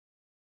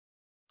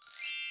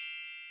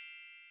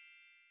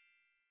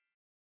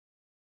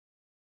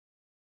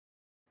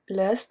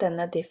Løs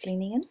denne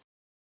diff-ligningen.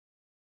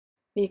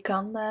 Vi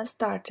kan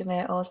starte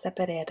med å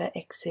separere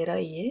x-er og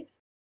y-er.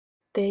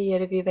 Det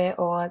gjør vi ved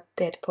å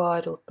dele på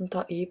roten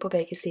av y på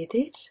begge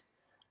sider,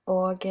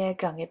 og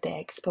gange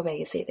dx på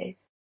begge sider.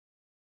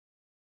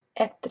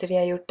 Etter vi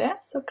har gjort det,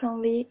 så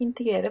kan vi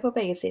integrere på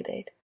begge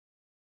sider.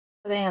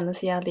 På den ene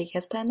siden av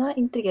likhetstegnet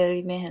integrerer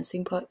vi med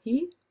hensyn på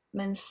y,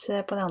 mens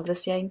på den andre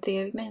siden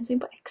integrerer vi med hensyn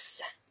på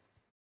x.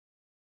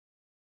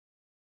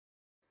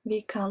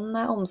 Vi kan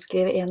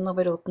omskrive 1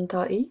 over roten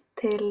av y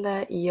til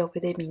y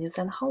oppi minus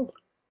en halv,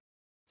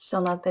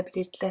 sånn at det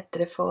blir litt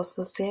lettere for oss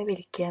å se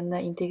hvilken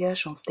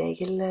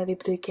integrasjonsregel vi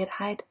bruker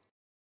her.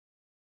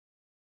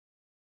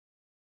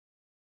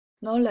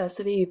 Nå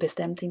løser vi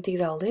ubestemte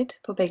integraler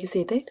på begge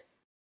sider.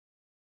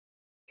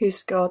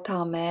 Husk å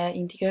ta med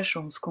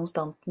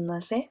integrasjonskonstanten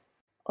c,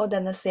 og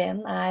denne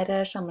c-en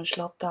er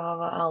sammenslått av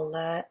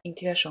alle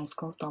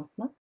integrasjonskonstant.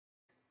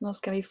 Nå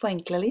skal vi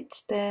forenkle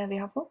litt det vi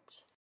har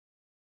fått,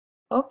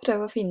 og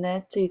prøve å finne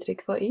et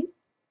uttrykk for y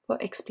på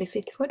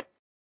eksplisitt form.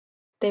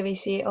 Det vil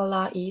si å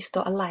la y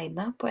stå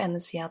alene på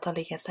ene siden av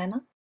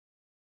likhetstegnet.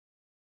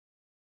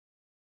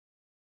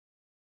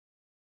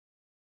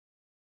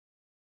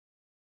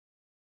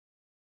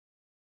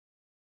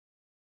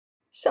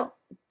 Så,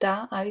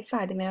 da er vi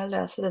ferdig med å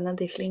løse denne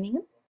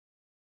diff-ligningen.